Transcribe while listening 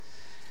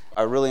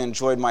I really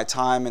enjoyed my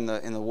time in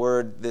the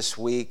Word this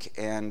week,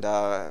 and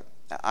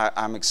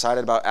I'm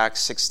excited about Acts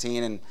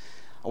 16. And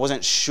I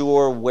wasn't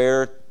sure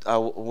where I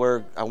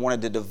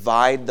wanted to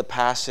divide the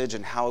passage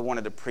and how I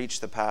wanted to preach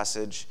the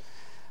passage.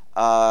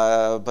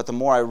 But the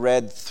more I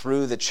read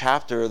through the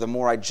chapter, the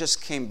more I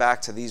just came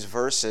back to these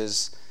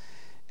verses,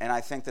 and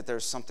I think that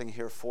there's something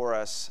here for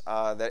us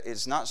that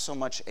is not so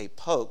much a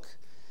poke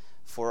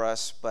for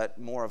us, but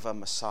more of a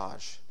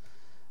massage.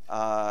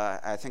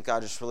 I think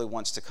God just really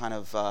wants to kind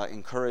of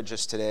encourage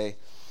us today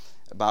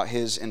about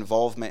His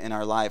involvement in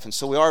our life. And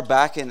so we are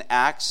back in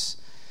Acts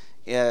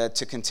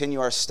to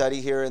continue our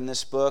study here in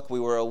this book. We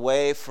were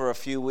away for a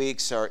few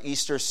weeks, our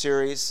Easter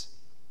series.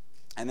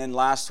 And then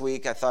last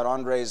week, I thought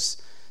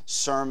Andre's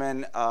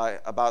sermon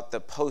about the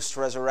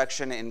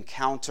post-resurrection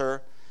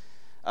encounter,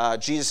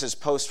 Jesus'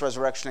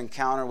 post-resurrection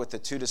encounter with the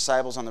two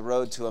disciples on the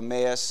road to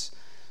Emmaus,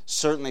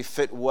 certainly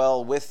fit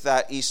well with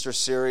that Easter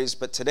series.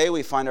 But today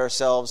we find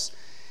ourselves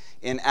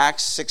in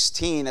Acts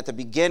 16 at the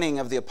beginning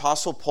of the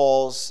Apostle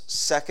Paul's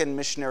second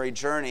missionary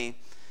journey.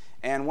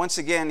 And once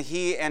again,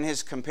 he and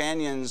his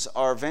companions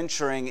are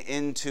venturing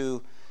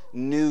into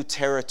new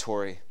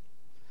territory.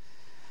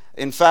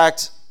 In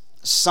fact,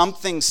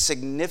 something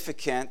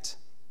significant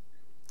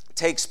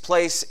takes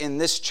place in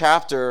this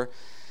chapter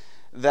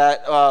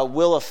that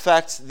will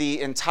affect the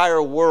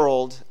entire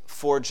world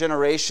for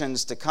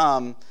generations to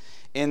come,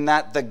 in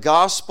that the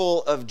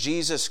gospel of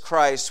Jesus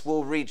Christ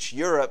will reach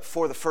Europe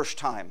for the first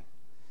time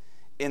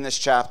in this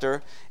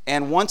chapter.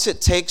 And once it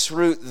takes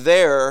root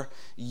there,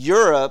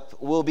 Europe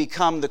will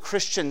become the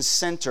Christian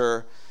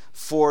center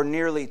for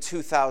nearly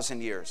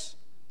 2,000 years.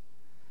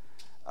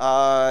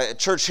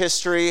 Church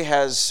history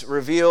has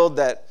revealed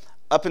that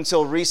up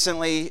until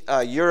recently,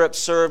 Europe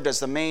served as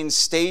the main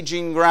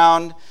staging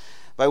ground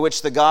by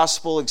which the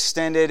gospel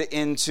extended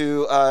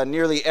into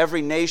nearly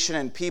every nation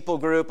and people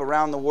group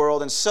around the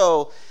world. And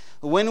so,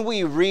 when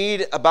we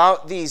read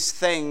about these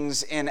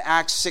things in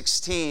Acts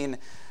 16,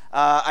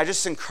 I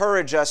just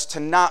encourage us to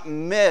not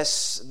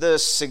miss the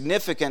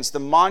significance, the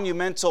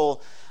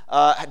monumental,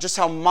 just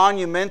how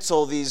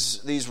monumental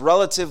these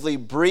relatively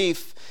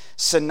brief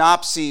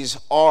synopses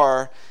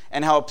are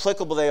and how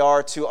applicable they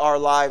are to our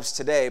lives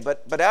today.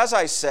 But as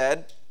I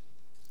said,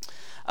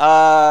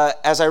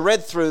 as I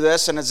read through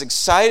this, and as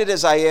excited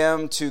as I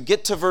am to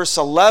get to verse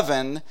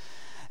 11,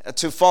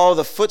 to follow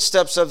the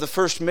footsteps of the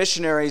first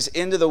missionaries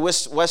into the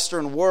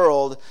Western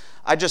world,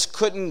 I just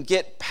couldn't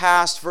get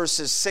past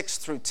verses 6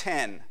 through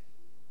 10.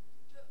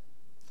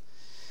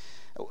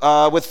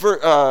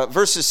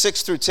 Verses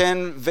 6 through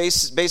 10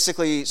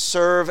 basically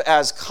serve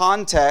as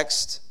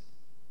context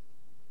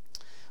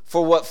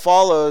for what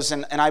follows,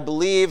 and I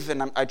believe,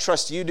 and I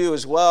trust you do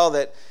as well,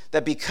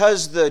 that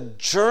because the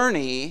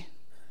journey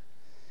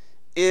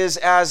is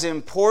as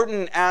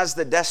important as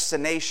the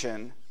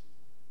destination,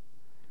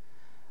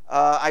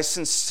 I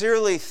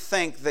sincerely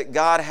think that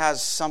God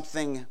has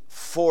something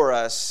for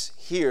us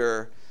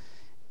here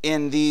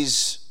in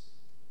these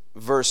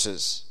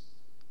verses.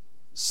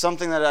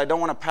 Something that I don't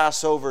want to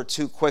pass over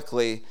too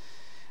quickly.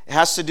 It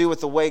has to do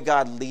with the way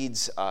God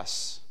leads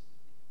us,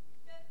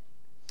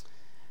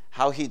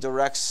 how He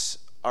directs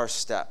our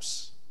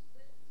steps.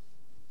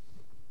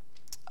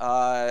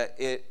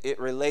 It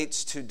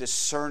relates to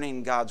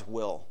discerning God's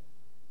will.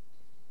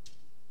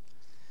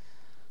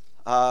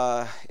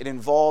 It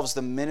involves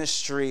the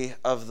ministry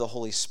of the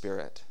Holy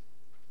Spirit.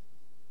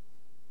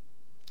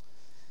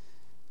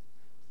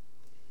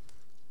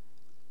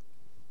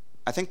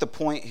 I think the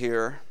point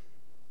here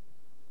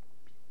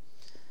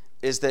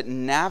is that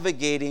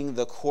navigating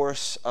the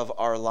course of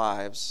our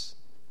lives,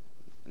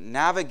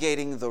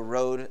 navigating the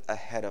road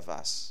ahead of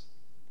us,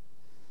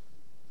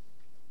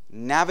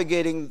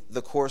 navigating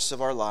the course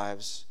of our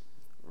lives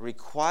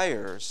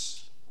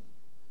requires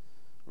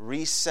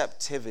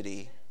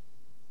receptivity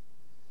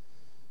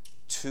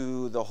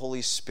to the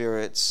Holy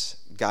Spirit's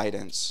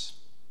guidance,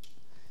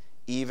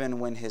 even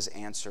when His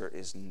answer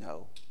is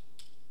no.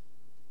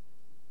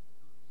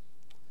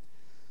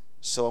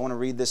 So I want to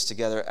read this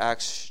together,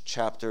 Acts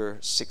chapter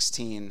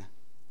 16,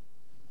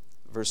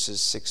 verses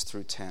 6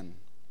 through 10.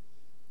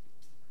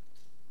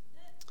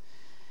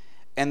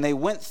 And they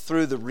went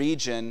through the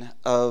region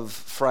of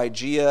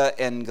Phrygia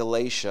and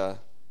Galatia,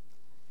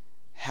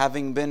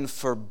 having been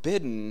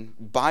forbidden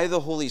by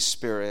the Holy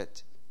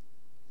Spirit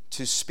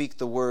to speak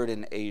the word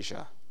in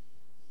Asia.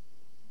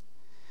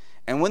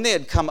 And when they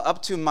had come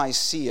up to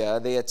Mysia,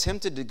 they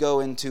attempted to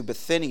go into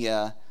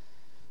Bithynia,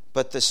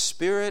 but the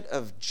Spirit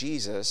of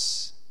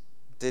Jesus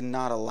did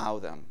not allow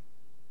them.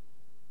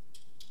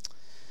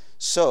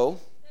 So,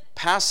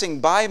 passing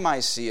by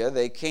Mysia,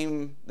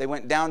 they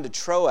went down to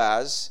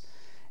Troas,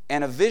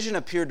 and a vision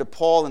appeared to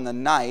Paul in the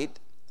night.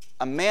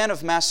 A man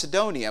of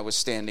Macedonia was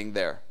standing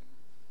there,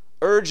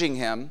 urging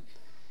him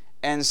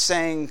and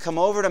saying, "Come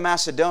over to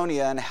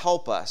Macedonia and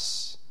help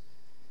us."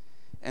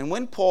 And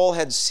when Paul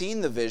had seen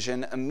the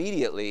vision,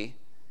 immediately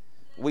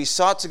we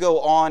sought to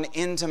go on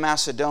into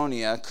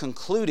Macedonia,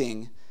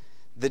 concluding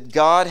that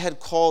God had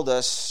called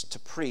us to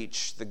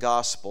preach the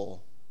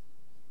gospel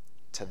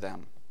to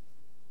them.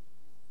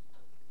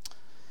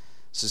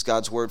 This is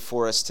God's word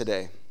for us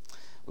today.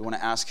 We want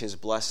to ask His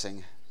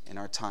blessing in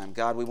our time.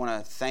 God, we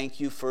want to thank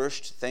You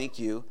first. Thank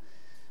You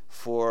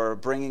for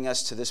bringing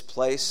us to this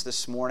place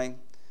this morning.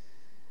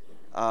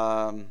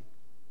 We're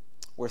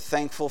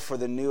thankful for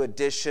the new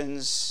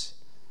additions,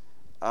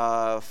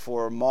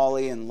 for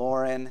Molly and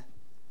Lauren,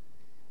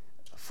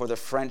 for the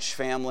French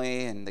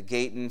family and the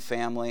Gayton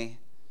family.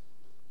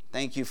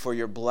 Thank You for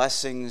Your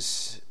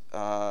blessings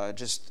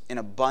just in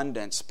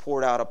abundance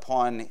poured out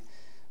upon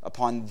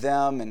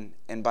them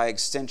and by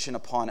extension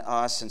upon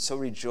us, and so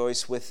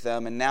rejoice with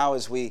them. And now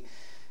as we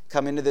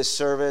come into this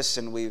service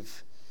and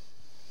we've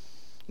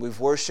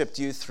worshiped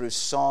You through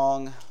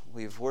song,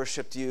 we've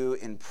worshiped You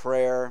in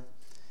prayer,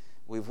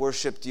 we've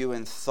worshiped You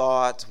in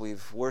thought,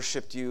 we've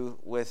worshiped You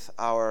with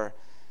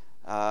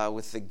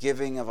with the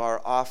giving of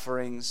our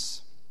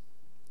offerings.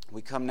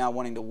 We come now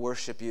wanting to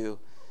worship You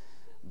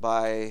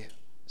by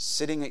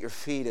sitting at Your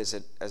feet, as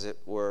it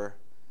were,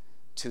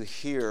 to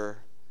hear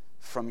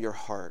from Your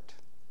heart.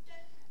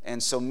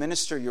 And so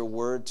minister Your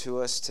word to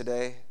us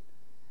today.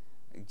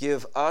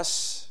 Give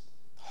us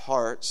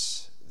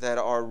hearts that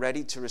are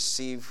ready to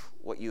receive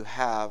what You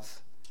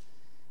have,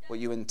 what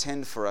You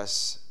intend for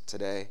us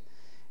today.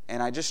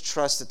 And I just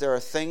trust that there are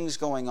things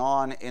going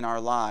on in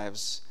our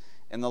lives,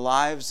 in the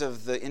lives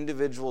of the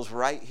individuals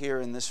right here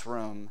in this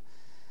room,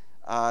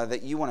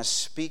 that You want to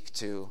speak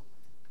to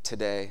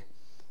today.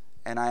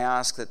 And I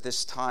ask that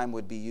this time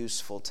would be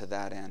useful to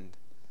that end.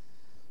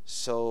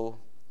 So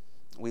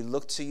we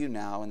look to You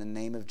now in the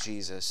name of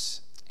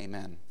Jesus.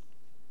 Amen.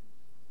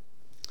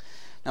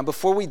 Now,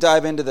 before we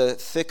dive into the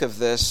thick of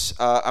this,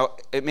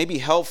 it may be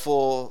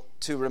helpful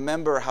to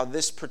remember how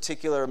this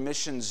particular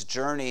missions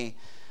journey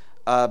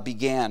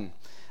began.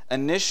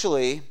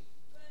 Initially,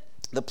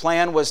 the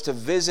plan was to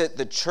visit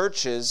the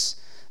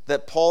churches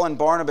that Paul and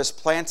Barnabas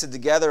planted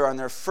together on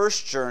their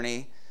first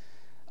journey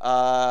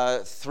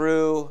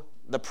through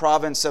the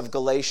province of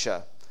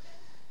Galatia.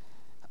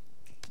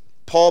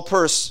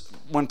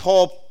 When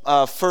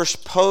Paul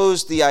first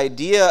posed the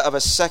idea of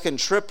a second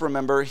trip,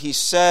 remember, he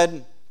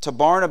said to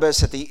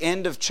Barnabas at the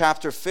end of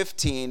chapter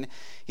 15,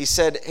 he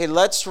said, hey,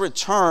 let's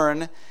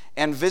return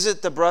and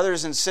visit the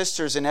brothers and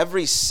sisters in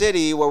every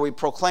city where we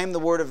proclaim the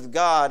word of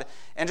God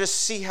and just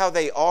see how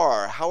they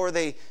are. How are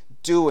they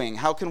doing?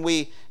 How can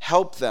we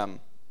help them?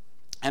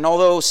 And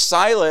although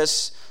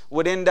Silas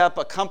would end up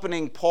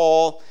accompanying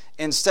Paul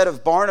instead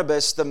of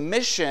Barnabas, the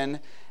mission,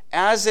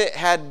 as it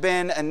had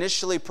been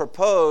initially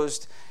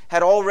proposed,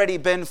 had already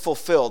been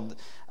fulfilled.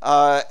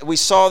 We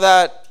saw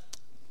that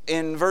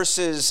in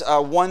verses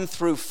 1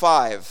 through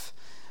 5.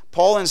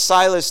 Paul and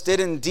Silas did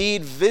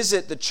indeed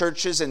visit the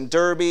churches in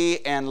Derbe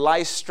and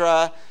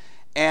Lystra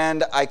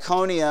and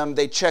Iconium.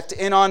 They checked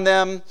in on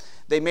them.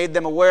 They made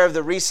them aware of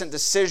the recent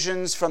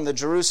decisions from the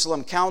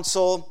Jerusalem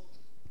Council.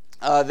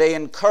 They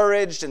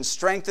encouraged and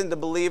strengthened the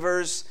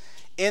believers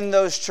in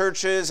those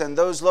churches, and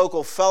those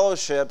local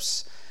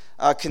fellowships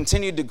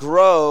continued to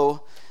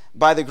grow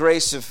by the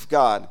grace of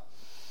God.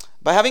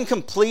 By having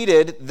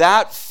completed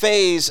that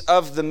phase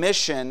of the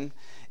mission,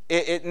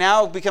 it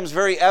now becomes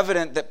very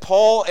evident that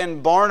Paul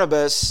and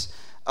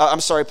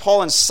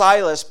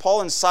Silas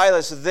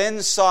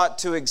then sought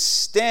to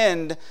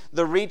extend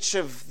the reach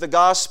of the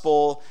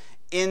gospel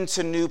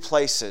into new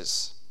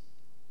places.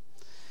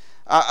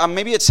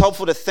 Maybe it's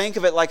helpful to think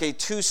of it like a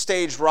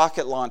two-stage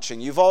rocket launching.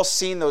 You've all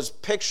seen those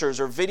pictures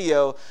or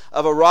video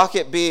of a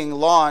rocket being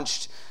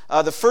launched.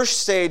 The first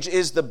stage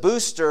is the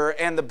booster,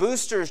 and the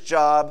booster's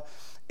job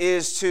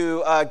is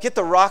to get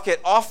the rocket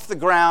off the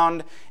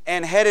ground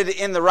and headed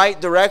in the right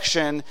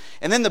direction.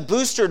 And then the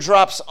booster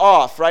drops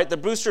off, right? The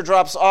booster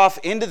drops off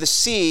into the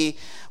sea,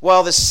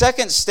 while the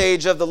second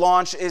stage of the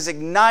launch is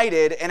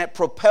ignited and it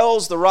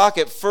propels the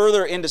rocket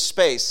further into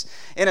space.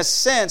 In a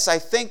sense, I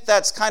think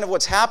that's kind of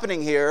what's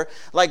happening here.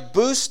 Like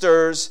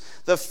boosters,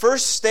 the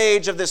first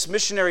stage of this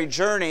missionary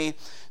journey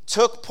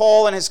took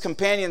Paul and his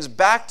companions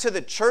back to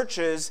the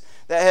churches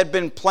that had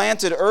been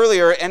planted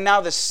earlier, and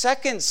now the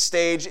second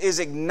stage is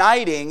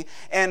igniting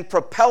and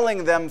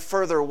propelling them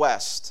further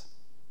west.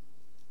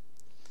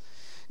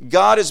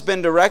 God has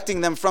been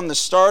directing them from the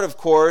start, of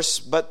course,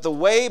 but the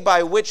way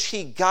by which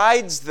He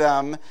guides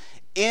them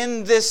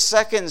in this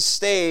second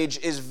stage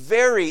is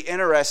very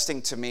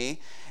interesting to me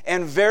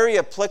and very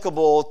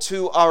applicable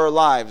to our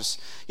lives.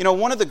 You know,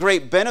 one of the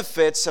great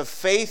benefits of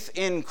faith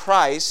in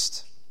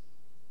Christ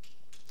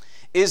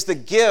is the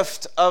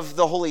gift of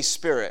the Holy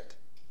Spirit,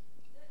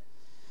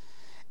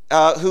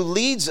 who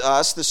leads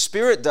us, the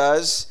Spirit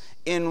does,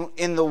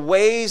 in the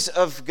ways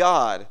of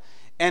God.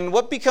 And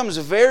what becomes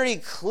very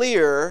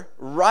clear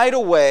right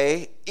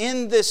away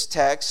in this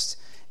text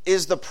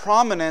is the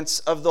prominence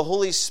of the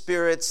Holy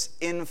Spirit's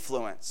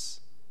influence.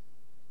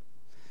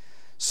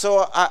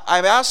 So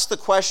I've asked the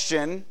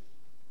question,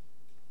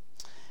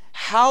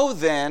 how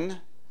then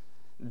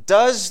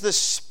does the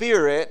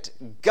Spirit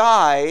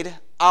guide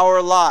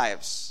our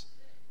lives?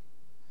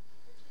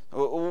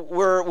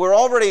 We're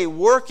already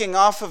working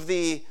off of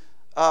the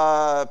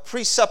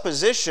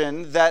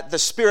presupposition that the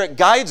Spirit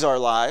guides our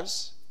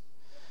lives.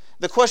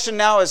 The question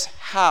now is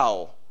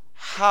how?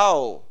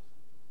 How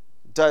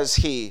does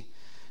he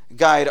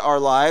guide our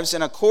lives.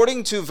 And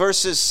according to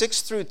verses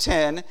 6 through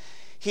 10,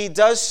 he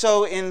does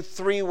so in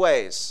three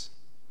ways.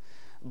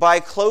 By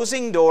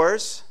closing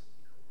doors,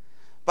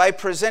 by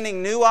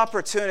presenting new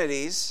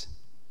opportunities,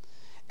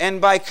 and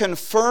by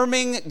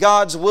confirming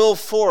God's will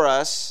for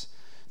us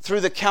through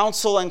the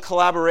counsel and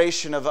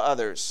collaboration of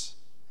others.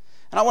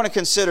 And I want to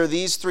consider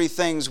these three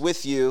things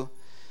with you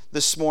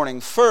this morning.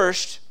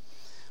 First,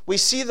 we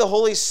see the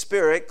Holy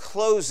Spirit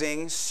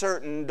closing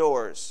certain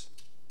doors.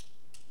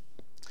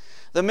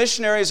 The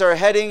missionaries are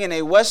heading in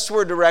a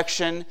westward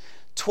direction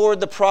toward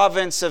the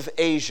province of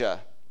Asia.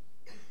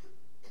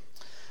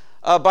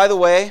 By the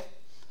way,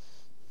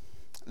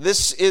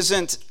 this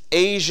isn't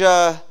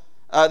Asia.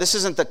 This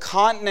isn't the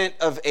continent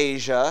of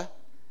Asia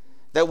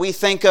that we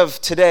think of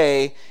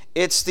today.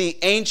 It's the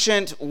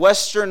ancient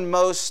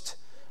westernmost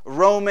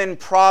Roman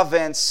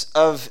province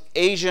of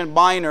Asia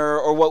Minor,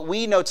 or what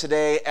we know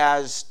today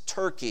as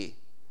Turkey.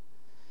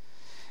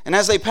 And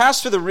as they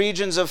pass through the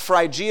regions of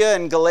Phrygia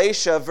and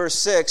Galatia, verse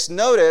 6,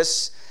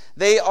 notice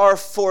they are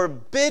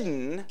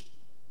forbidden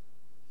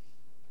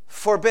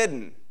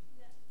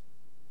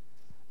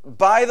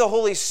by the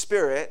Holy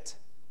Spirit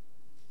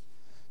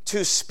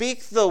to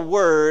speak the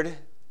word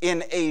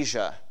in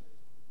Asia.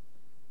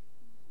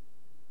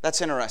 That's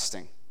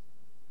interesting.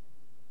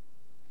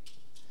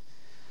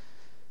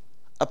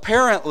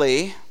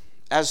 Apparently,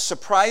 as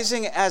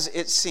surprising as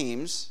it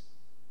seems,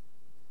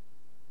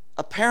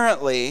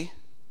 apparently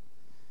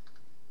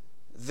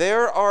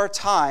there are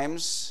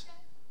times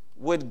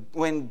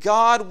when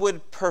God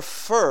would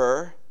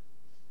prefer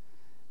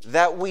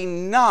that we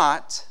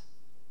not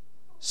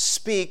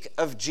speak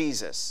of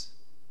Jesus.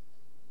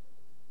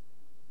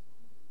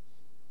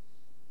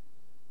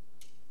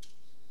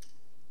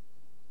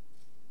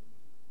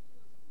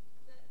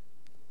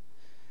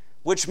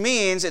 Which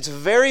means it's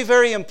very,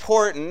 very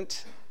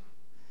important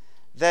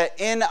that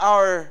in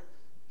our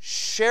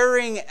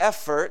sharing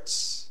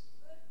efforts,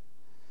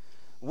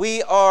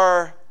 we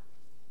are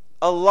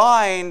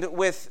aligned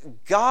with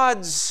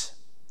God's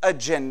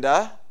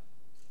agenda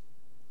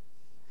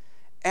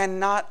and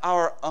not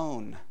our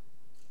own.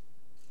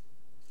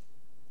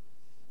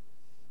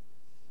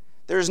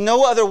 There's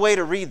no other way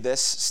to read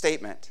this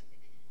statement.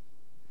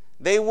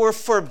 They were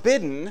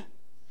forbidden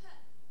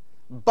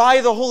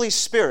by the Holy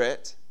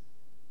Spirit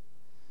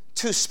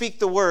to speak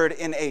the word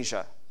in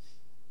Asia.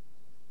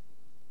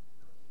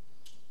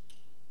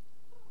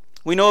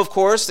 We know, of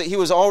course, that he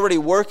was already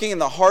working in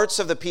the hearts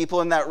of the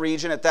people in that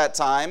region at that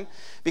time,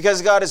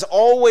 because God is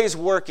always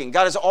working.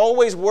 God is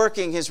always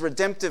working his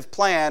redemptive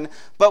plan,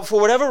 but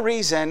for whatever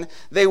reason,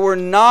 they were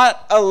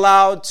not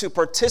allowed to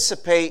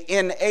participate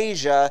in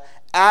Asia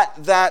at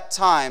that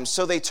time.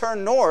 So they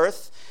turn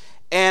north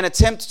and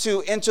attempt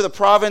to enter the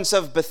province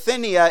of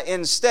Bithynia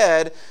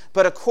instead,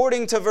 but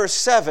according to verse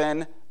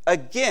 7,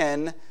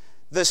 again,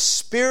 the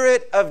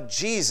Spirit of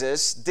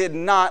Jesus did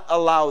not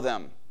allow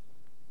them.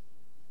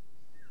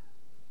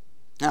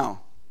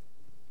 Now,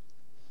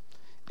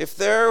 if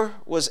there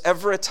was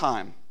ever a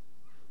time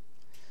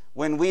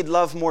when we'd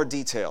love more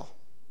detail,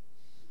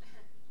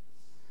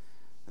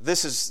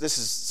 this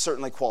is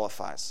certainly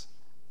qualifies.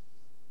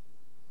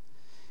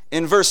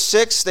 In verse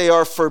 6, they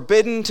are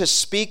forbidden to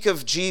speak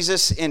of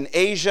Jesus in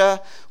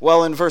Asia,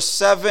 while in verse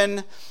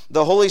 7,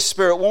 the Holy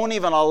Spirit won't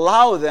even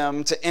allow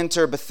them to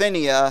enter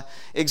Bithynia.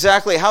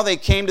 Exactly how they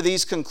came to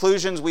these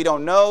conclusions, we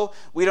don't know.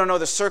 We don't know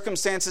the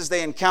circumstances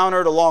they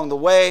encountered along the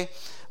way.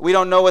 We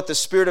don't know what the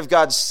Spirit of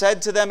God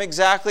said to them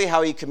exactly,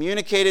 how he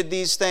communicated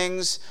these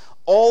things.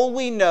 All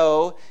we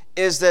know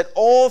is that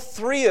all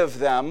three of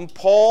them,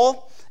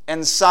 Paul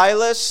and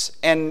Silas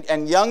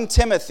and young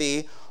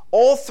Timothy,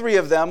 all three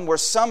of them were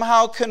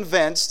somehow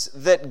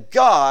convinced that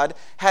God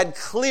had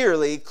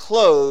clearly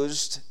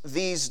closed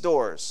these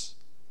doors.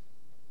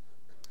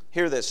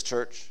 Hear this,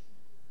 church.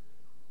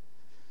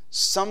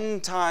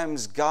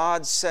 Sometimes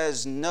God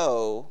says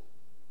no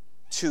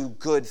to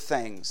good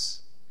things.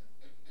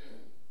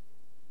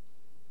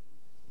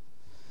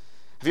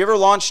 Have you ever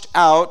launched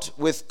out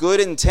with good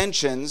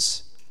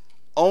intentions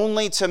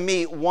only to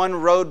meet one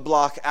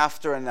roadblock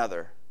after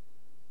another?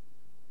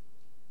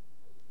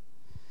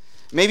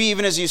 Maybe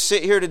even as you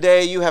sit here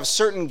today, you have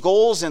certain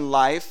goals in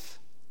life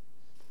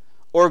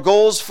or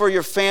goals for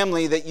your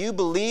family that you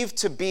believe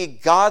to be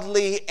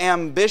godly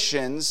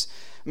ambitions.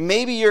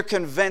 Maybe you're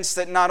convinced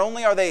that not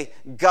only are they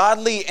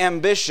godly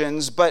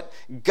ambitions, but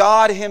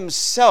God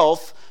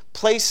himself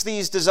placed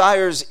these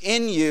desires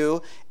in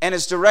you and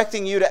is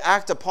directing you to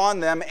act upon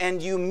them,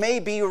 and you may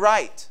be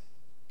right.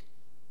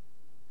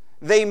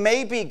 They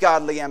may be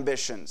godly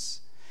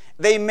ambitions.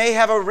 They may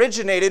have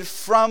originated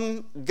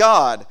from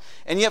God.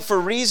 And yet, for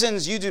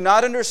reasons you do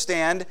not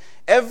understand,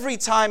 every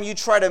time you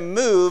try to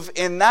move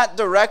in that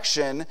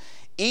direction,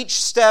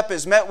 each step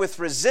is met with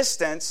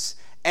resistance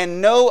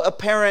and no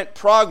apparent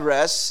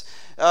progress.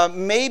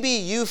 Maybe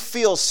you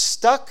feel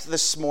stuck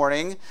this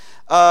morning,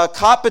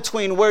 caught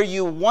between where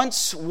you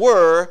once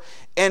were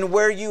and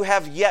where you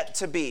have yet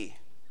to be.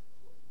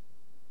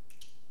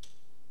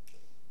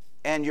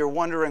 And you're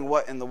wondering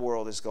what in the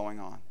world is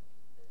going on.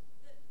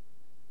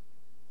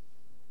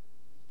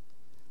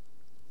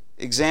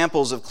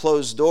 examples of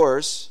closed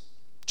doors,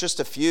 just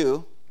a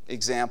few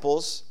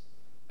examples.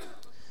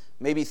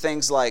 Maybe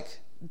things like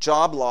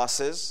job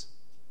losses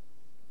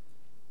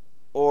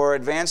or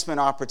advancement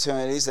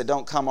opportunities that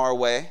don't come our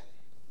way.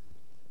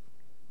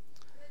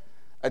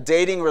 A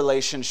dating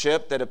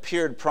relationship that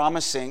appeared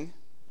promising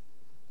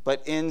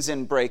but ends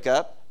in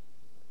breakup.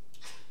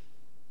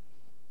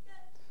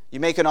 You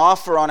make an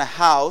offer on a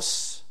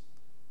house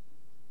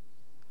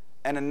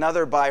and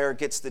another buyer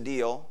gets the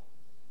deal.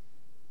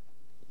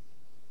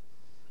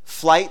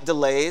 Flight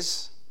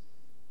delays,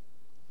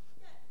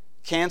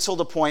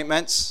 canceled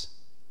appointments,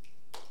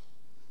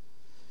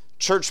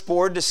 church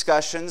board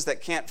discussions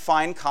that can't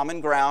find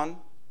common ground,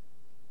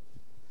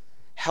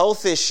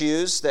 health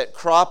issues that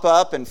crop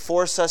up and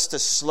force us to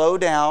slow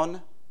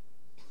down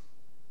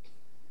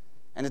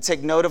and to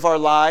take note of our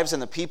lives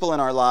and the people in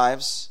our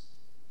lives.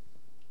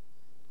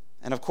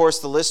 And of course,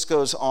 the list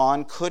goes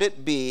on. Could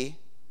it be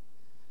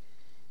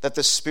that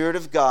the Spirit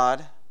of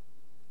God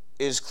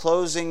is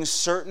closing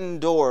certain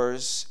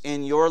doors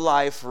in your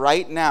life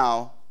right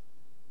now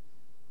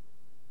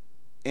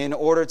in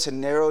order to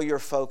narrow your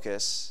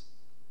focus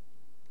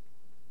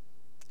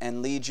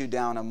and lead you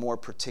down a more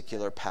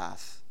particular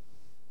path?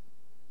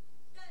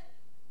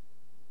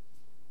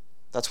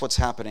 That's what's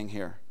happening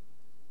here.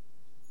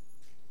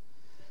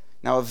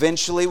 Now,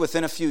 eventually,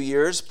 within a few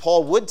years,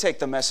 Paul would take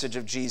the message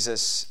of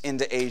Jesus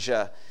into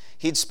Asia.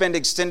 He'd spend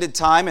extended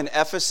time in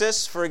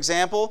Ephesus, for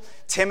example.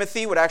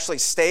 Timothy would actually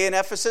stay in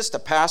Ephesus to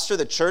pastor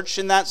the church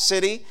in that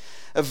city.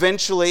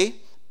 Eventually,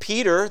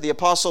 Peter, the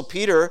Apostle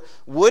Peter,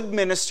 would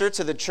minister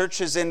to the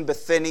churches in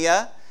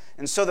Bithynia.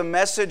 And so the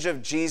message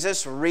of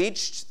Jesus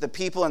reached the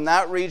people in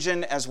that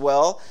region as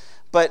well.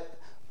 But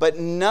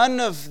none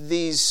of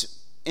these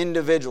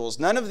individuals,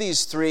 none of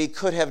these three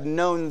could have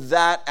known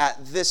that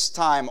at this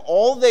time.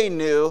 All they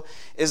knew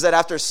is that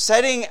after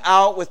setting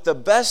out with the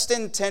best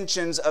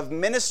intentions of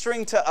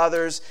ministering to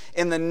others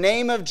in the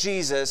name of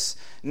Jesus,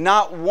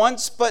 not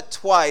once but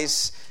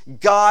twice,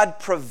 God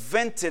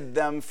prevented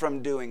them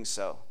from doing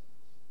so.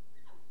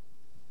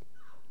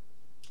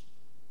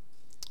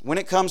 When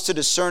it comes to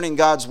discerning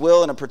God's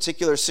will in a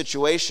particular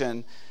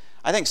situation,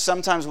 I think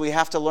sometimes we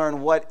have to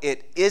learn what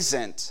it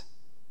isn't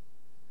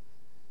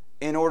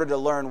in order to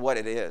learn what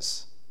it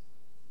is.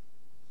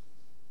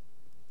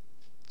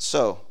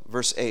 So,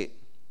 verse 8.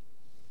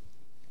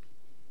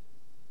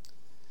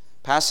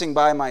 Passing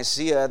by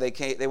Mysia,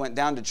 they went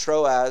down to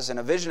Troas, and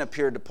a vision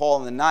appeared to Paul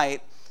in the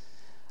night.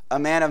 A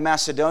man of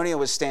Macedonia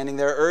was standing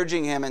there,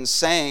 urging him and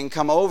saying,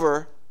 "Come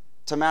over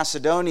to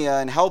Macedonia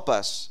and help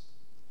us."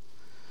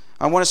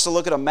 I want us to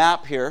look at a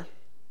map here.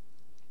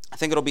 I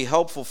think it'll be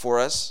helpful for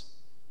us.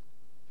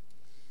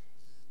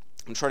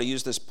 I'm going to try to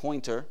use this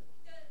pointer.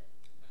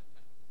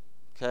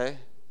 Okay,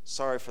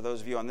 sorry for those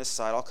of you on this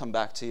side. I'll come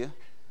back to you.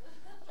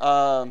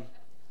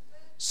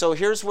 So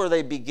here's where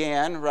they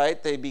began,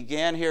 right? They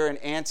began here in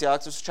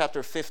Antioch. This was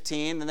chapter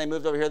 15. Then they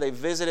moved over here. They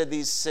visited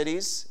these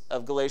cities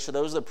of Galatia.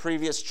 Those are the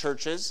previous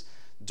churches: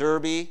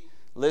 Derbe,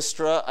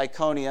 Lystra,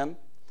 Iconium.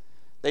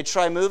 They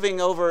try moving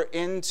over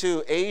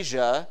into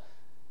Asia.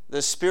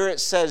 The Spirit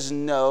says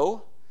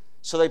no.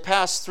 So they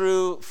pass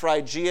through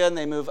Phrygia and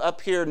they move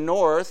up here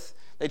north.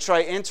 They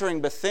try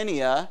entering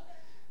Bithynia.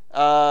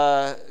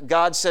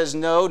 God says,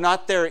 no,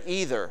 not there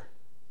either.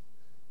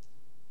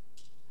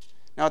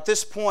 Now at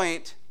this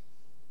point,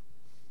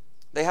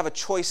 they have a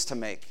choice to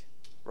make,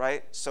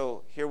 right?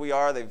 So here we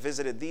are. They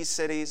visited these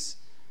cities.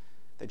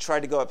 They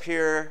tried to go up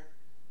here.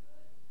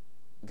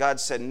 God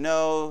said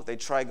no. They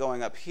try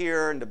going up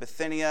here into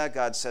Bithynia.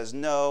 God says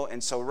no.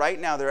 And so right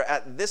now they're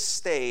at this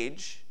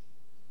stage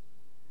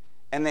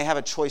and they have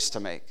a choice to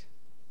make.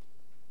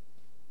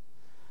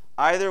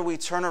 Either we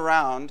turn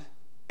around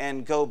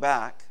and go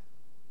back,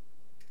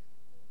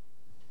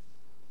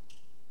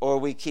 or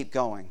we keep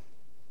going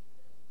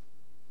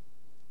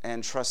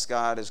and trust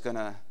God is going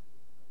to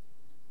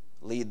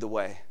lead the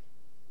way.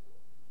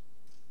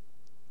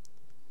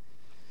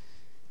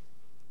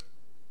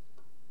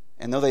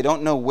 And though they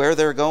don't know where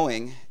they're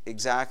going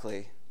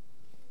exactly,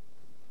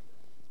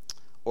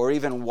 or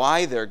even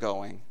why they're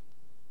going,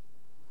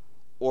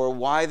 or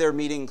why they're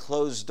meeting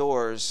closed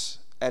doors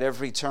at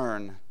every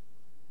turn,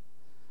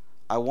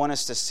 I want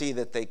us to see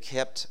that they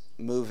kept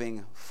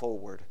moving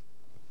forward.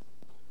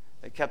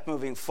 They kept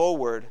moving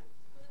forward,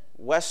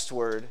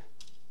 westward,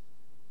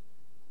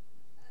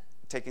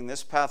 taking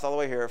this path all the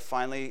way here,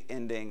 finally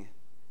ending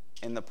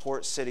in the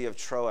port city of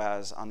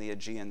Troas on the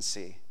Aegean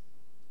Sea.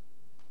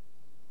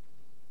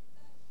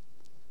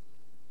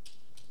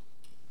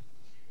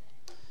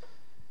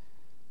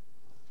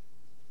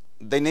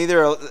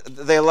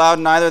 They allowed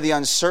neither the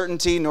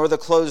uncertainty nor the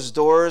closed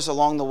doors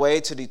along the way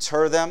to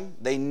deter them.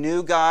 They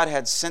knew God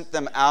had sent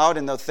them out,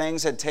 and though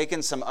things had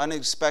taken some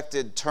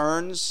unexpected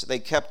turns, they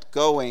kept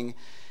going.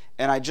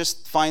 And I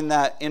just find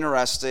that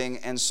interesting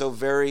and so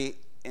very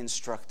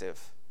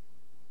instructive.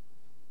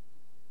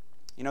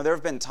 You know, there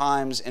have been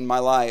times in my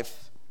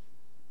life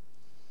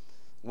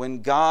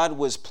when God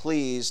was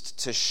pleased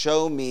to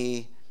show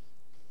me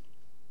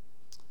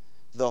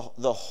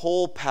the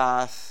whole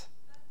path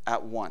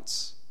at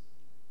once.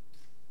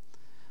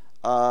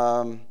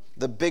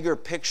 the bigger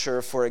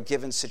picture for a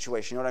given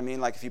situation. You know what I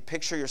mean? Like if you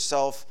picture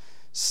yourself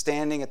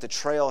standing at the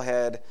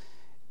trailhead,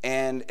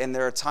 and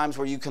there are times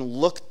where you can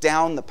look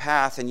down the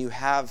path and you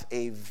have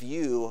a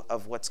view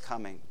of what's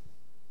coming.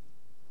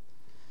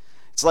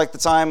 It's like the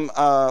time,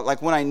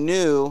 like when I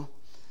knew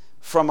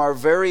from our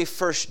very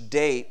first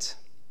date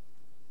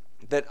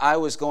that I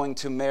was going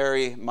to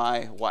marry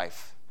my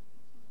wife.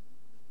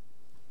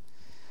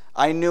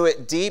 I knew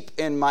it deep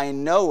in my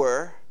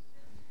knower,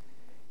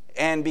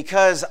 and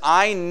because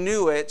I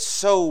knew it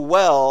so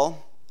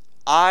well,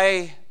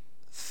 I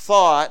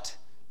thought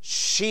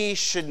she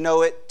should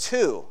know it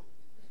too.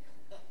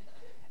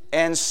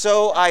 And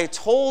so I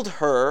told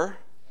her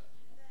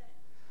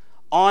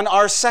on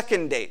our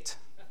second date.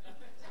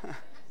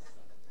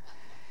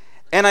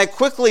 And I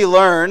quickly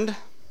learned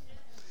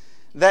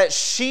that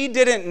she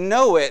didn't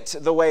know it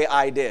the way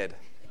I did.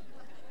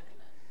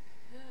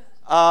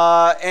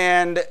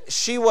 And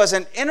she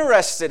wasn't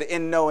interested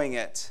in knowing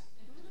it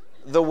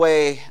the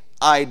way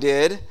I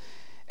did.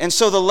 And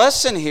so the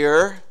lesson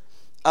here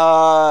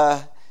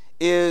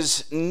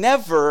is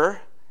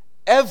never,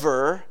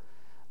 ever,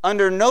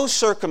 under no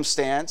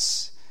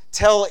circumstance,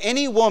 tell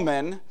any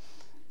woman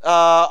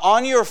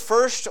on your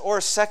first or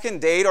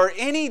second date, or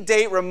any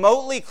date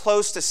remotely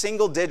close to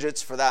single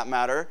digits for that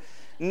matter,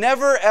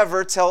 never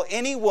ever tell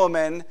any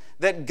woman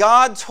that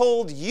God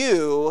told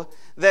you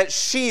that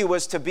she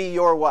was to be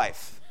your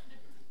wife.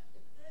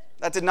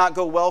 That did not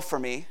go well for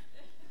me.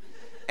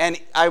 And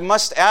I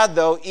must add,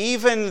 though,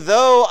 even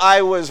though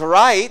I was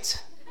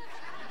right,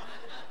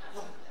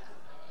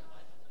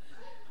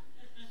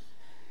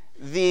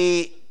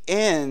 the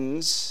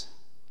ends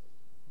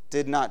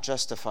did not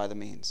justify the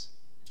means.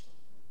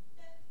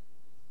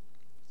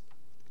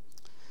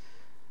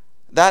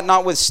 That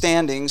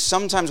notwithstanding,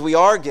 sometimes we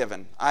are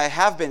given, I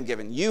have been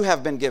given, you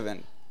have been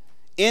given,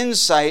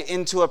 insight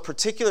into a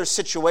particular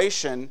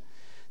situation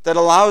that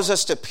allows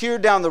us to peer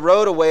down the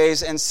road a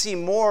ways and see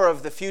more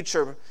of the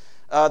future,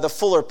 the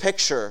fuller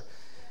picture.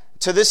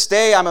 To this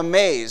day, I'm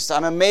amazed.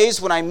 I'm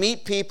amazed when I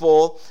meet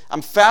people.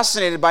 I'm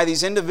fascinated by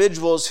these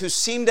individuals who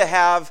seem to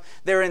have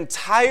their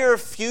entire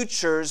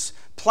futures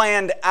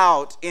planned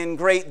out in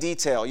great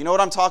detail. You know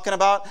what I'm talking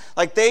about?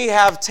 Like they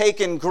have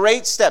taken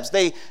great steps.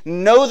 They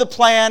know the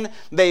plan.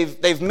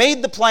 They've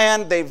made the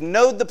plan. They've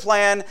known the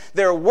plan.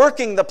 They're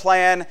working the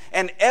plan.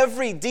 And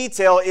every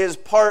detail is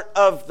part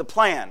of the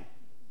plan.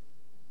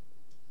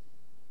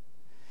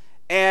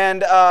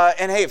 And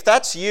hey, if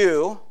that's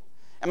you,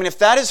 I mean, if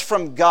that is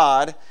from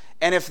God,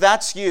 and if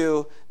that's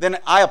you, then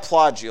I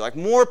applaud you. Like,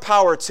 more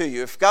power to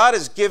you. If God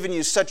has given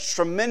you such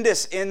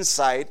tremendous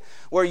insight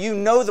where you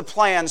know the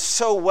plan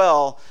so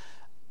well,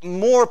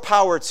 more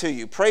power to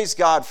you. Praise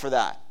God for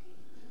that.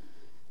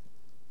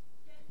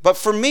 But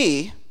for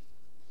me,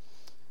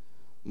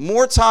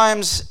 more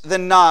times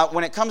than not,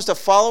 when it comes to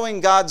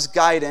following God's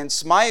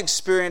guidance, my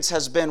experience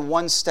has been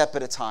one step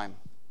at a time.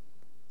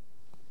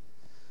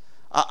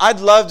 I'd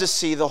love to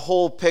see the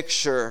whole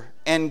picture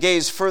and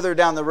gaze further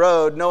down the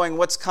road, knowing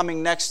what's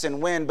coming next and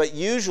when. But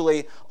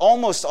usually,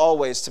 almost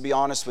always, to be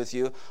honest with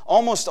you,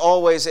 almost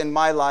always in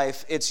my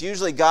life, it's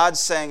usually God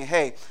saying,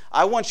 hey,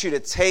 I want you to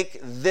take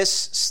this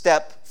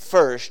step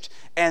first,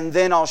 and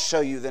then I'll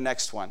show you the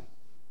next one.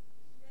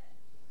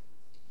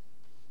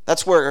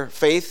 That's where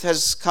faith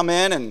has come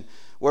in, and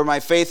where my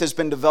faith has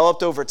been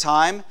developed over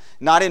time.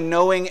 Not in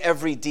knowing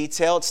every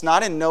detail. It's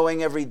not in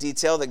knowing every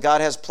detail that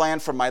God has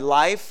planned for my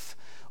life,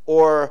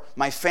 or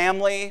my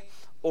family,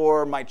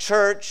 or my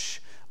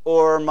church,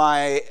 or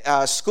my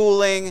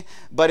schooling,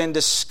 but in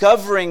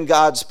discovering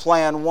God's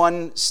plan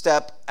one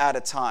step at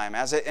a time,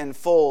 as it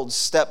unfolds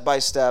step by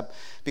step.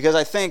 Because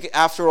I think,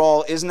 after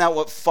all, isn't that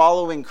what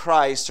following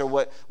Christ, or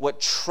what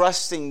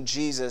trusting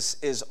Jesus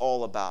is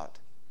all about?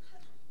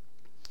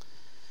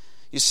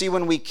 You see,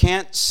 when we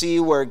can't see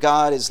where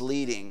God is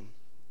leading,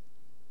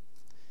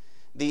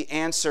 the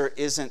answer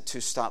isn't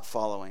to stop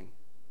following.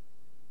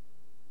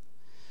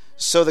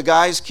 So the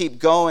guys keep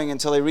going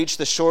until they reach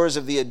the shores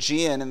of the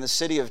Aegean in the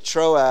city of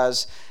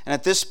Troas. And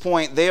at this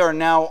point, they are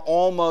now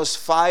almost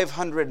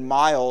 500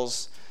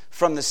 miles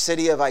from the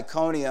city of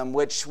Iconium,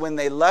 which when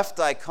they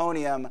left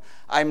Iconium,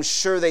 I'm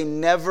sure they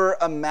never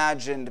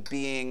imagined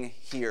being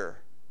here.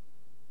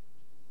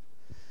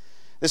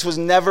 This was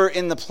never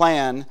in the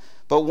plan.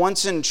 But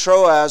once in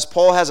Troas,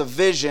 Paul has a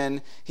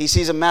vision. He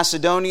sees a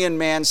Macedonian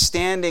man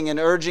standing and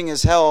urging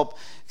his help,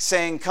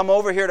 saying, come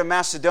over here to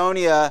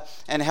Macedonia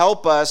and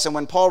help us. And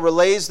when Paul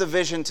relays the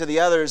vision to the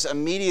others,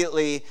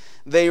 immediately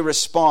they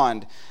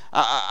respond.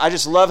 I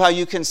just love how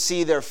you can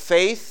see their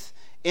faith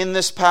in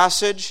this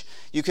passage.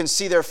 You can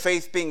see their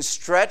faith being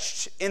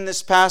stretched in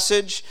this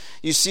passage.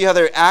 You see how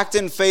they act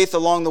in faith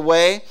along the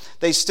way.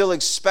 They still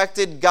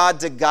expected God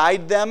to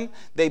guide them.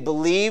 They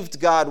believed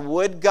God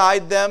would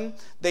guide them.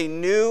 They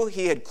knew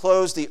He had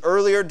closed the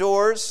earlier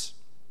doors.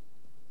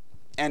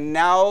 And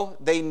now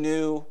they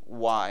knew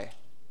why.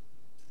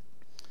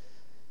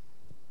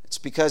 It's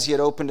because He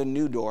had opened a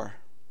new door,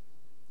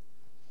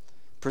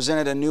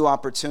 presented a new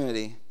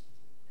opportunity.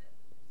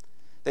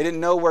 They didn't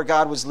know where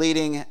God was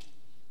leading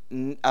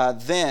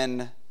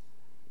then,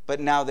 but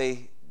now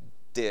they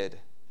did.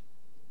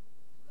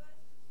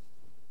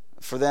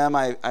 For them,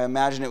 I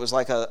imagine it was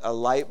like a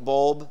light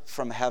bulb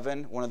from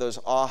heaven, one of those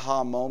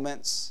aha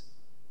moments.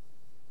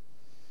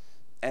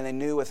 And they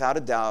knew without a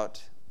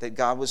doubt that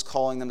God was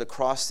calling them to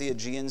cross the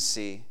Aegean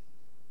Sea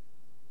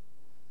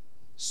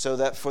so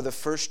that for the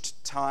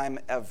first time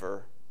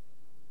ever,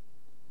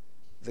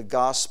 the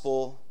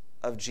gospel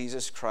of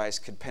Jesus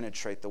Christ could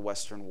penetrate the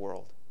Western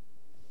world.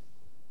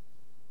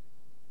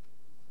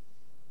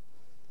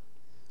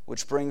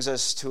 Which brings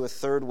us to a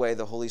third way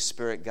the Holy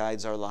Spirit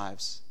guides our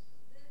lives,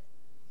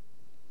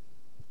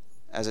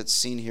 as it's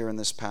seen here in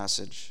this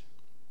passage.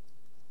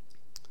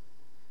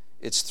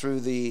 It's through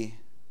the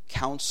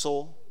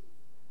counsel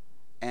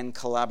and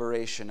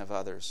collaboration of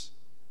others.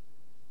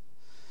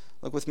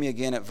 Look with me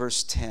again at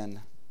verse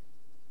 10.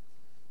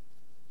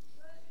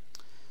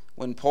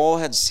 When Paul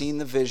had seen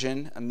the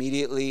vision,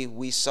 immediately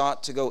we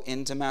sought to go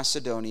into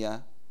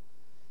Macedonia,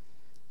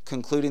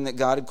 concluding that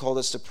God had called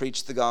us to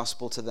preach the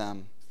gospel to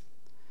them.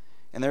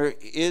 And there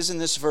is in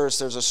this verse,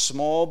 there's a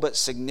small but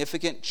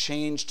significant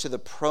change to the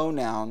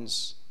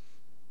pronouns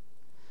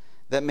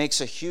that makes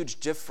a huge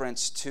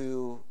difference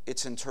to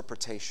its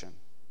interpretation.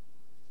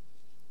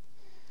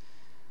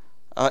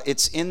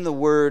 It's in the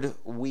word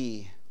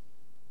we.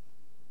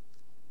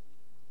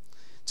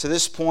 To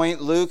this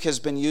point, Luke has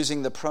been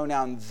using the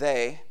pronoun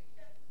they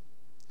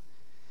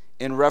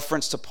in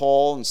reference to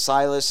Paul and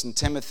Silas and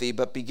Timothy,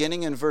 but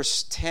beginning in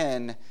verse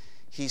 10,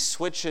 he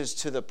switches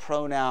to the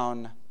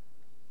pronoun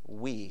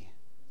we,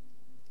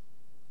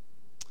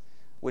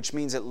 which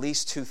means at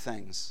least two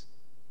things.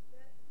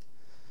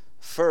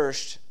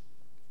 First,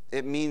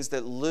 it means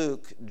that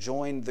Luke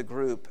joined the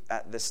group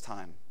at this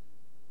time.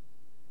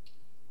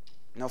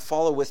 Now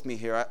follow with me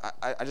here.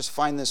 I just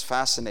find this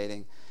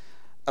fascinating.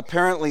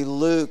 Apparently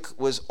Luke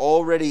was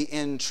already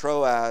in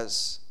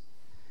Troas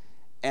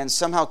and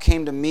somehow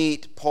came to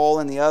meet Paul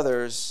and the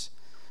others,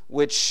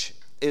 which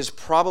is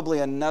probably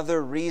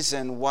another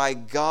reason why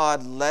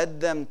God led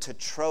them to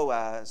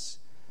Troas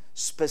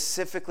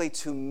specifically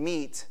to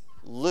meet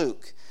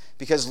Luke,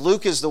 because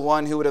Luke is the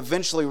one who would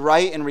eventually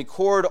write and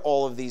record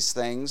all of these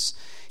things.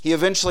 He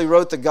eventually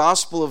wrote the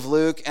Gospel of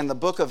Luke and the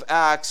book of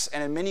Acts,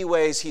 and in many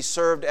ways he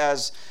served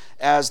as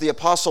the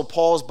Apostle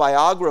Paul's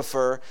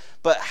biographer.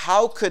 But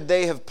how could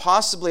they have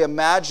possibly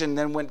imagined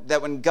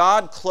that when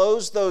God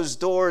closed those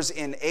doors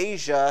in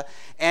Asia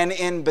and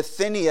in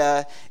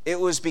Bithynia, it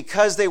was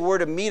because they were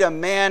to meet a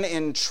man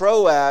in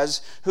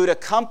Troas who'd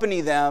accompany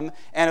them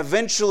and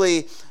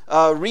eventually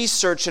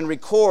research and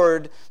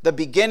record the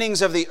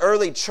beginnings of the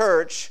early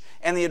church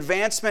and the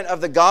advancement of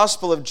the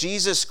gospel of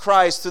Jesus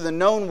Christ through the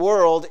known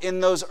world in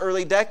those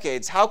early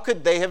decades? How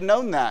could they have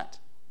known that?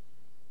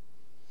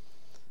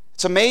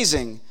 It's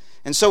amazing.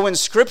 And so when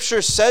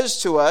Scripture says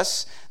to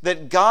us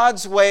that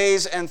God's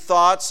ways and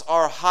thoughts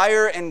are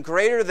higher and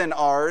greater than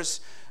ours,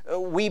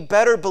 we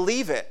better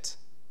believe it.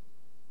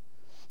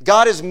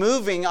 God is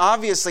moving,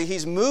 obviously,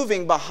 He's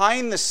moving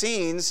behind the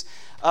scenes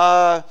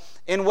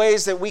in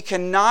ways that we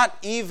cannot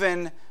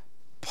even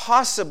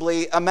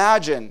possibly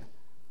imagine.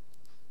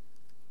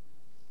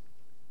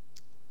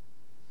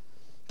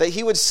 That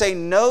He would say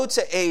no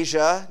to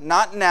Asia,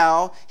 not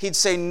now. He'd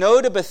say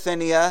no to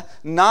Bithynia,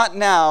 not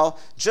now,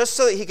 just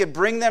so that He could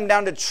bring them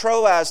down to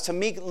Troas to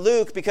meet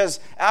Luke, because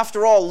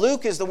after all,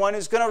 Luke is the one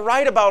who's going to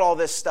write about all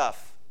this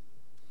stuff.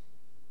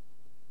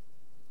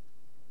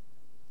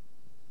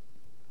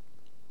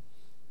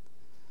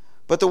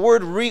 But the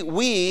word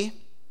we,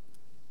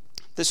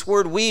 this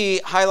word we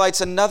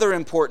highlights another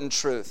important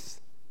truth.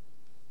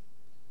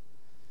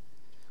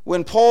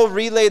 When Paul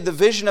relayed the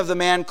vision of the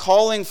man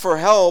calling for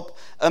help,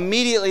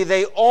 immediately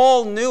they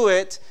all knew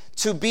it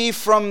to be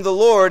from the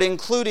Lord,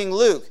 including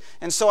Luke.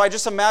 And so I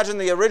just imagine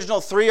the original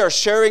three are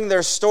sharing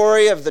their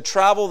story of the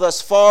travel thus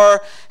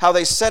far, how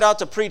they set out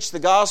to preach the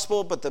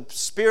gospel, but the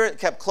Spirit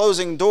kept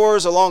closing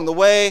doors along the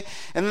way.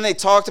 And then they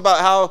talked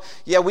about how,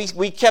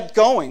 we kept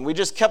going. We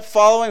just kept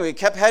following. We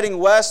kept heading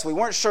west. We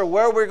weren't sure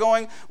where we were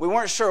going. We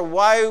weren't sure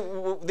why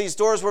these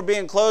doors were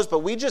being closed, but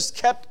we just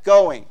kept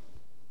going.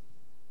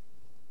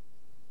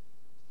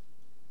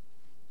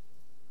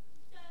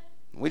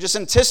 We just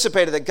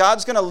anticipated that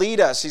God's going to lead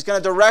us. He's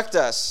going to direct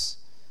us.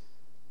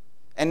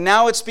 And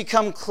now it's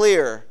become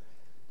clear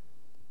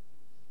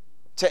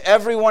to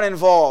everyone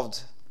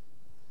involved.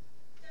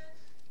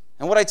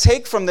 And what I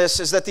take from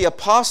this is that the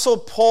Apostle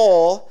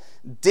Paul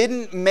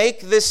didn't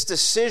make this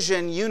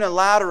decision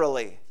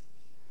unilaterally,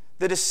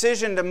 the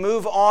decision to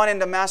move on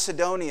into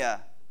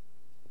Macedonia.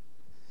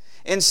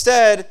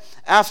 Instead,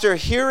 after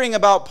hearing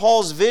about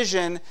Paul's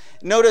vision,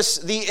 notice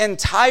the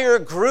entire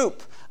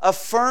group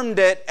affirmed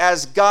it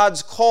as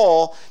God's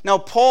call. Now,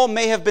 Paul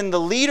may have been the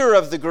leader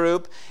of the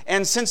group,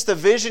 and since the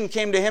vision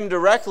came to him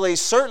directly,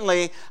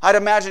 certainly I'd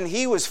imagine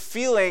he was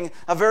feeling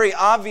a very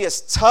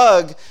obvious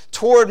tug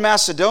toward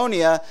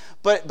Macedonia,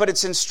 but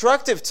it's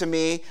instructive to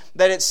me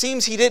that it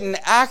seems he didn't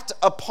act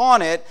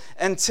upon it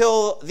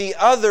until the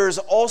others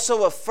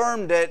also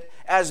affirmed it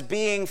as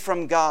being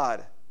from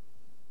God.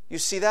 You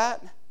see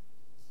that?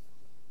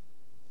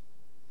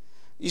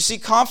 You see,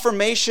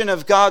 confirmation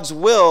of God's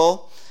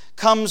will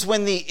comes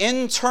when the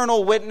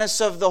internal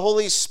witness of the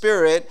Holy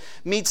Spirit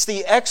meets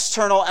the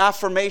external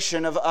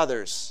affirmation of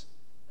others.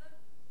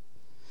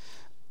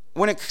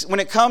 When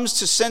it comes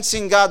to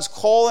sensing God's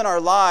call in our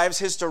lives,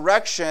 His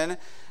direction,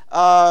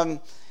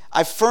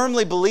 I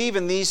firmly believe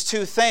in these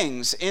two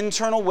things,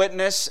 internal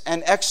witness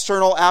and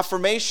external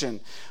affirmation.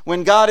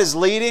 When God is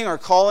leading or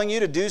calling you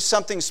to do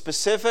something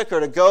specific or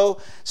to go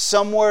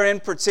somewhere in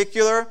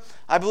particular,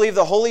 I believe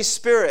the Holy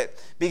Spirit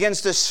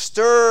begins to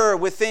stir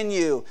within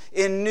you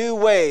in new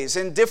ways,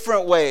 in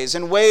different ways,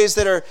 in ways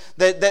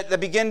that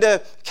begin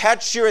to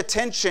catch your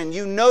attention.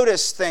 You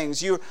notice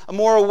things. You're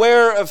more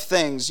aware of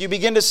things. You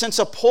begin to sense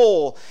a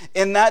pull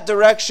in that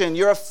direction.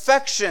 Your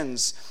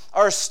affections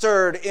are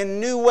stirred in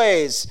new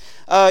ways.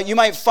 You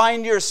might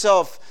find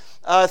yourself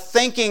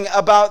thinking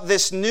about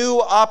this new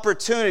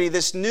opportunity,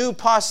 this new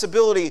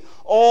possibility,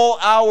 all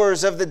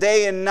hours of the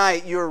day and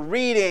night. You're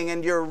reading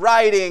and you're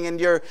writing and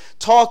you're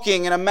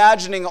talking and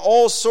imagining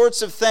all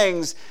sorts of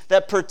things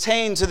that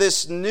pertain to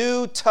this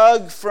new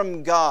tug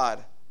from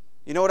God.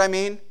 You know what I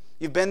mean?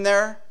 You've been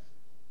there?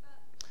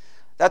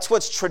 That's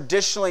what's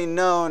traditionally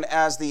known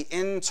as the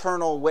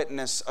internal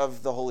witness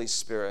of the Holy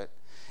Spirit.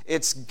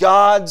 It's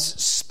God's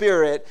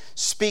Spirit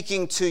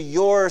speaking to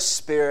your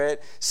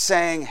spirit,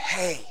 saying,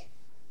 hey,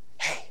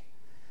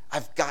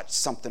 I've got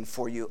something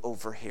for you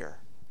over here.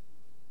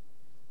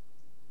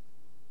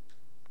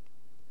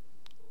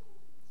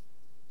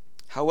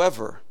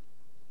 However,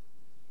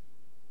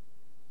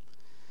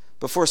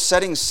 before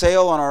setting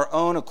sail on our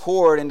own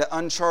accord into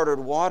uncharted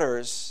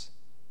waters,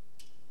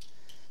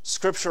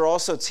 Scripture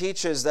also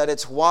teaches that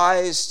it's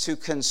wise to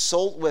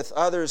consult with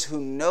others who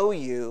know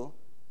you,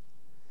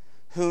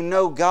 who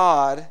know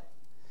God,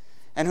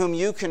 and whom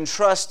you can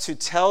trust to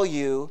tell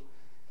you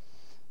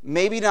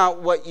maybe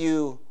not what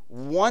you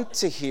want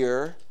to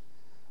hear,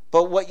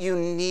 but what you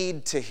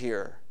need to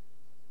hear.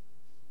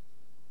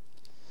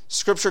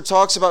 Scripture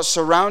talks about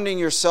surrounding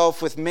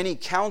yourself with many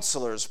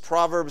counselors.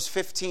 Proverbs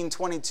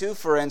 15:22,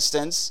 for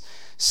instance,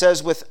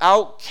 says,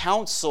 without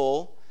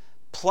counsel,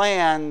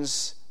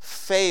 plans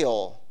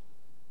fail,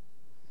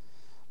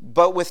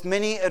 but with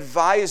many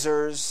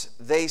advisors,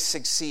 they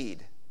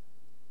succeed.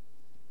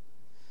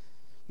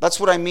 That's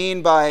what I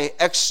mean by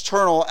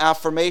external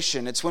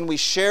affirmation. It's when we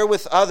share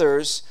with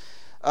others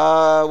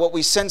what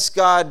we sense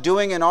God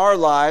doing in our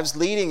lives,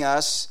 leading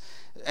us,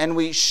 and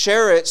we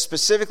share it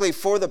specifically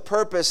for the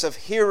purpose of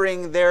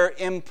hearing their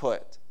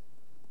input.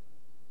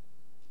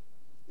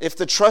 If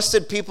the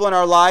trusted people in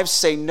our lives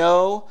say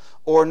no,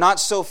 or not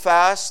so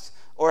fast,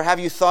 or have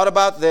you thought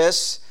about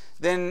this,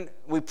 then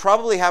we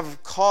probably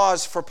have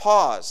cause for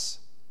pause.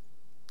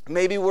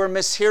 Maybe we're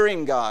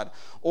mishearing God,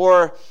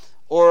 or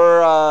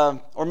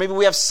maybe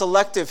we have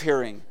selective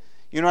hearing.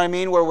 You know what I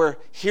mean? Where we're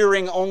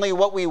hearing only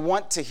what we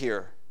want to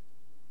hear.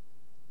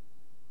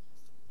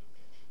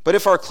 But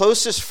if our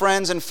closest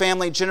friends and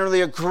family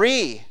generally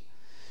agree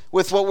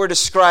with what we're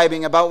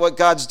describing about what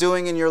God's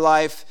doing in your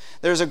life,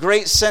 there's a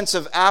great sense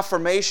of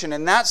affirmation.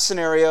 In that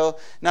scenario,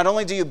 not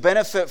only do you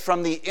benefit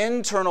from the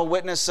internal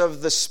witness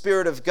of the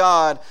Spirit of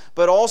God,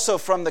 but also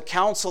from the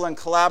counsel and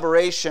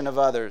collaboration of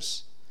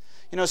others.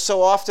 You know,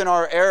 so often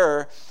our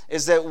error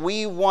is that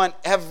we want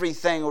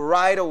everything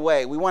right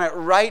away. We want it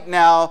right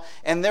now,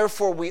 and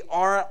therefore we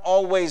aren't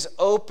always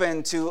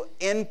open to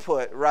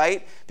input,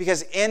 right?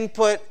 Because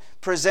input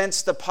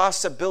presents the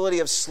possibility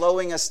of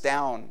slowing us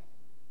down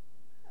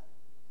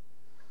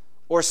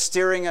or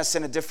steering us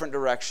in a different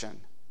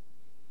direction.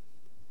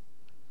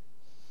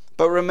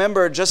 But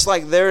remember, just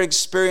like their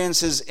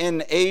experiences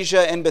in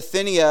Asia and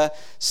Bithynia,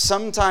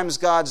 sometimes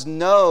God's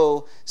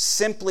no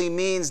simply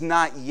means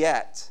not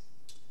yet,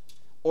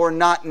 or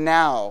not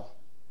now,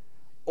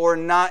 or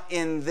not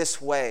in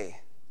this way.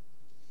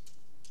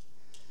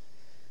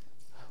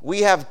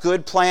 We have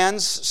good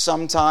plans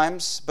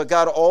sometimes, but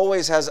God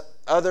always has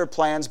other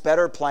plans,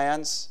 better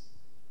plans.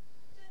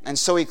 And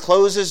so He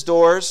closes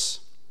doors.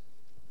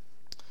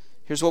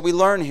 Here's what we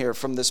learn here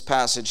from this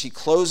passage. He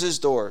closes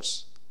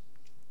doors.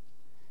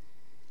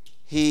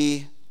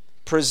 He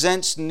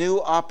presents new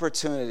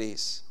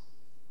opportunities.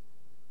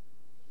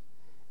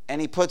 And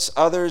He puts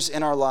others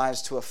in our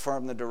lives to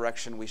affirm the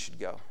direction we should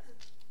go.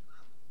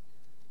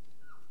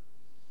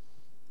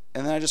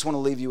 And then I just want to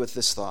leave you with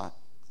this thought,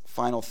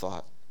 final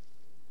thought.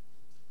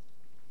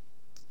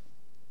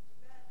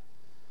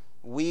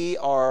 We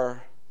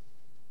are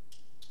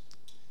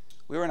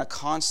in a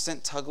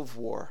constant tug of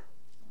war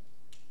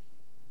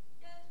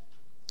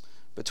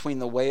between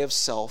the way of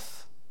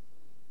self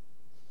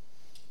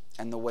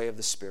and the way of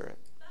the Spirit.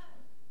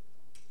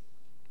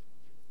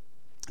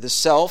 The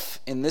self,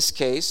 in this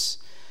case,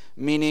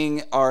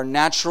 meaning our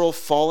natural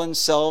fallen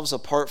selves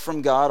apart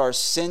from God, our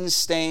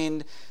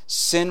sin-stained,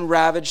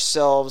 sin-ravaged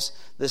selves,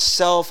 the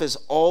self is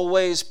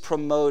always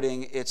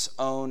promoting its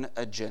own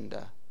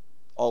agenda.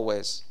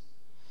 Always.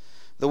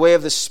 The way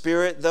of the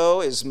Spirit,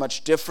 though, is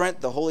much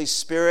different. The Holy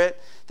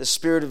Spirit, the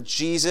Spirit of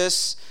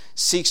Jesus,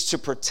 seeks to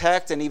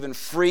protect and even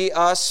free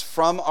us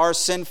from our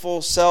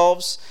sinful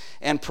selves.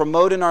 and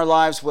promote in our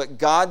lives what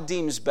God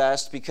deems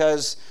best,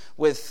 because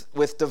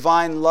with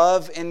divine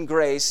love and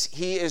grace,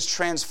 He is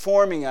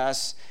transforming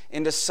us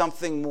into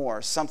something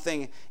more,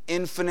 something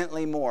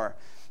infinitely more.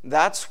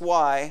 That's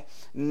why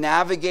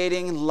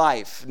navigating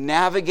life,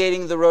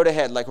 navigating the road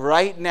ahead, like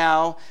right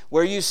now,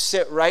 where you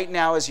sit right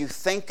now as you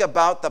think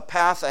about the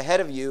path ahead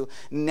of you,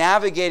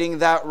 navigating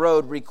that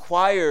road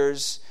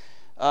requires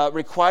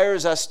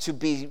us to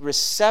be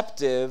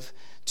receptive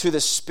to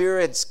the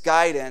Spirit's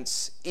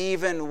guidance,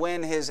 even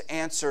when His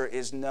answer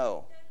is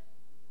no.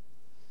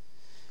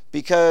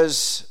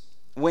 Because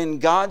when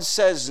God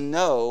says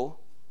no,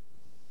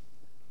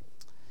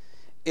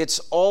 it's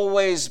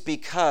always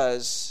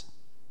because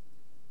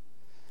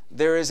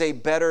there is a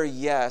better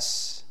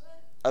yes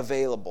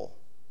available.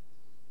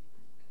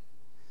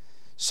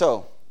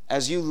 So,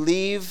 as you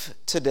leave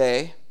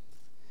today,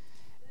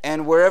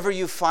 and wherever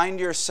you find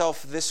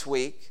yourself this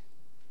week,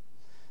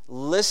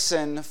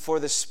 listen for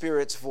the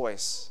Spirit's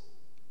voice.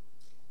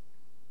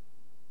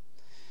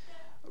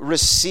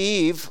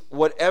 Receive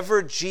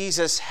whatever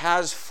Jesus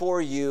has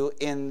for you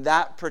in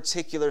that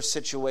particular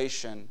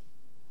situation.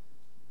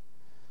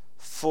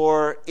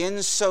 For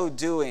in so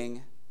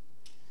doing,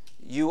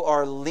 you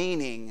are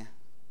leaning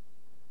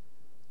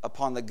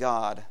upon the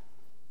God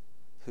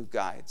who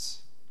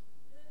guides.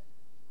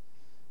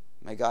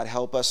 May God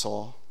help us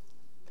all.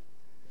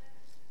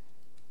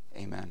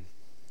 Amen.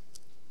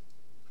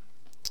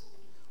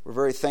 We're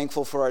very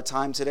thankful for our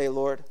time today,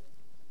 Lord.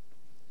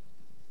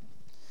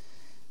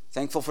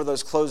 Thankful for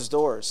those closed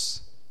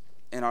doors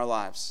in our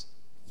lives.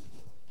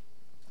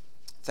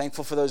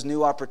 Thankful for those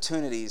new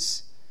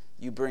opportunities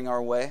you bring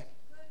our way.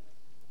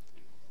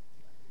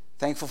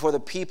 Thankful for the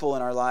people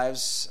in our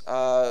lives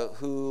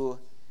who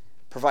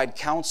provide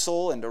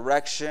counsel and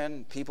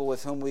direction, people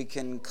with whom we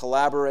can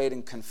collaborate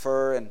and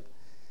confer. And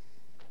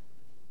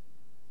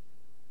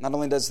not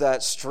only does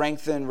that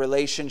strengthen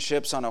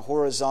relationships on a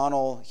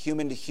horizontal,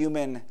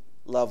 human-to-human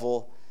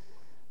level,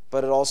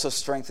 but it also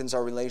strengthens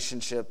our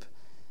relationship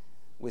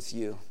with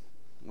you.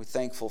 We're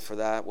thankful for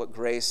that, what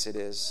grace it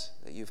is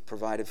that you've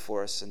provided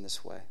for us in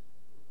this way.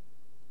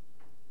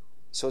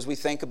 So as we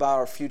think about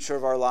our future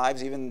of our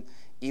lives,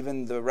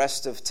 even the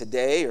rest of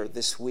today or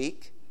this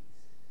week,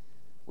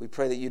 we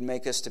pray that you'd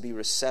make us to be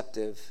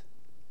receptive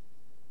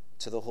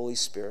to the Holy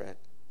Spirit,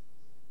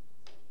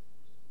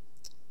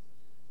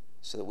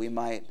 so that we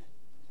might,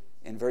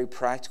 in very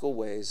practical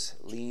ways,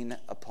 lean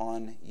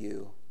upon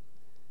you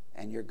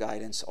and your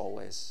guidance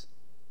always.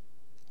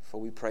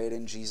 For we pray it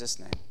in Jesus'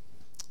 name.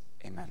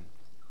 Amen.